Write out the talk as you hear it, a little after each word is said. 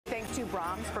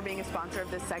Braum's for being a sponsor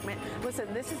of this segment.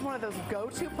 Listen, this is one of those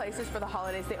go-to places for the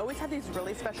holidays. They always have these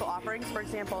really special offerings. For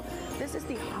example, this is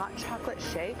the hot chocolate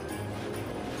shake.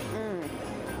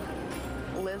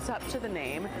 Lives up to the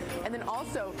name. And then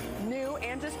also new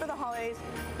and just for the holidays,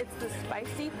 it's the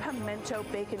spicy pimento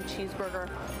bacon cheeseburger.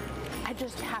 I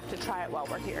just have to try it while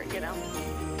we're here, you know?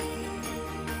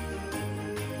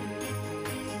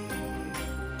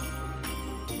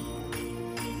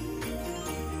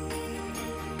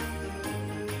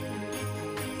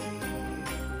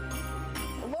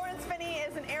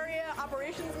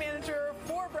 Operations manager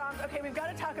for Braum's. Okay, we've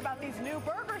got to talk about these new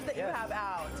burgers that you have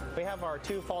out. We have our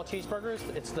 2 fall cheeseburgers.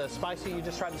 It's the spicy, you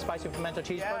just tried the spicy pimento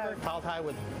cheeseburger, piled high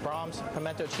with Braum's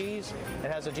pimento cheese.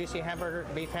 It has a juicy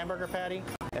beef hamburger patty.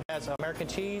 It has American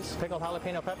cheese, pickled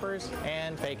jalapeno peppers,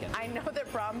 and bacon. I know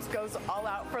that Braum's goes all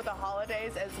out for the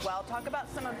holidays as well. Talk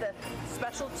about some of the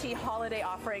specialty holiday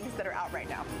offerings that are out right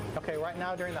now. Okay, right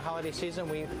now during the holiday season,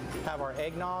 we have our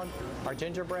eggnog, our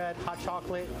gingerbread, hot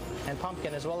chocolate, and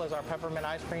pumpkin, as well as our peppermint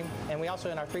ice cream. And we also,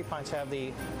 in our 3 pints, have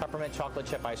the peppermint chocolate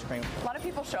chip ice cream. A lot of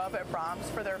people show up at Braum's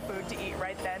for their food to eat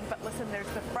right then, but listen, there's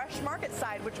the fresh market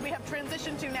side, which we have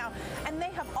transitioned to now, and they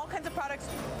have all kinds of products.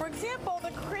 For example,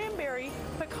 the cranberry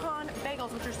pecan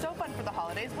bagels, which are so fun for the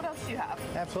holidays. What else do you have?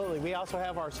 Absolutely. We also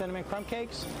have our cinnamon crumb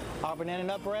cakes, our banana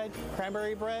nut bread,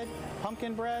 cranberry bread,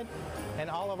 pumpkin bread, and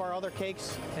all of our other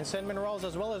cakes and cinnamon rolls,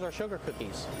 as well as our sugar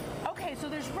cookies. Okay, so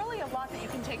there's really a lot that you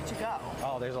can take to go.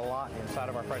 Oh, there's a lot inside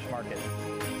of our fresh market.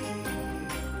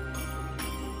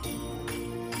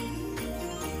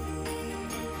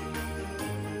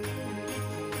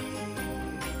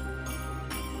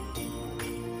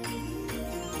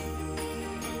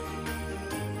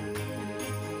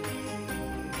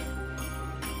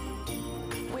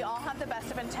 The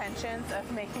best of intentions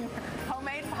of making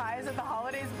homemade pies at the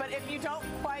holidays, but if you don't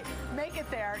quite make it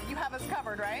there, you have us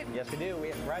covered, right? Yes, we do.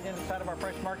 Right inside of our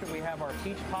fresh market, we have our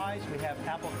peach pies, we have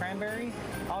apple cranberry.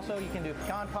 Also, you can do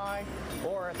pecan pie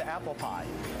or the apple pie,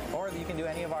 or you can do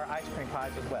any of our ice cream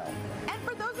pies as well. And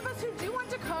for those of us who do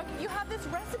want to cook, you have this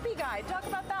recipe guide. Talk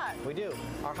about that. We do.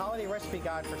 Our holiday recipe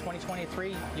guide for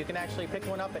 2023, you can actually pick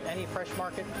one up at any fresh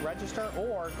market register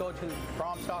or go to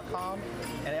braums.com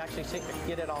and actually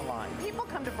get it online. People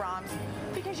come to Braum's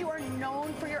because you are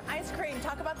known for your ice cream.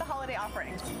 Talk about the holiday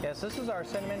offerings. Yes, this is our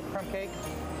cinnamon crumb cake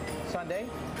sundae.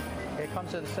 It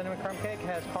comes with the cinnamon crumb cake,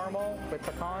 has caramel with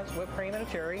pecans, whipped cream, and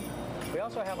a cherry. We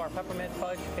also have our peppermint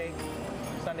fudge cake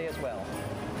sundae as well.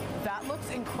 That looks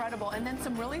incredible. And then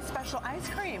some really special ice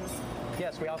creams.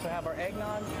 Yes, we also have our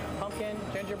eggnog, pumpkin,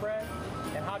 gingerbread,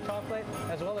 and hot chocolate,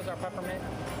 as well as our peppermint,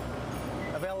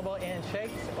 available in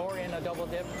shakes or in a double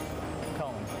dip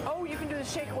cone. Oh, you can do the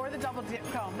shake or the double dip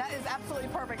cone. That is absolutely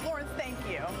perfect. Lawrence, thank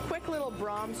you. Quick little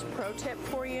Braum's pro tip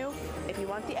for you. If you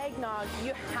want the eggnog,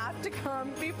 you have to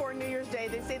come before New Year's Day.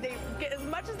 They say they get as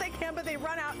much as they can, but they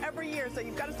run out every year, so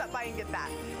you've got to stop by and get that.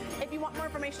 If you want more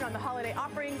information on the holiday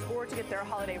offerings or to get their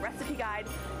holiday recipe guide,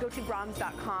 go to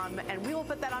braums.com, and we will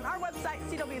put that on our website,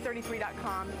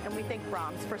 cw33.com, and we thank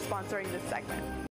Braum's for sponsoring this segment.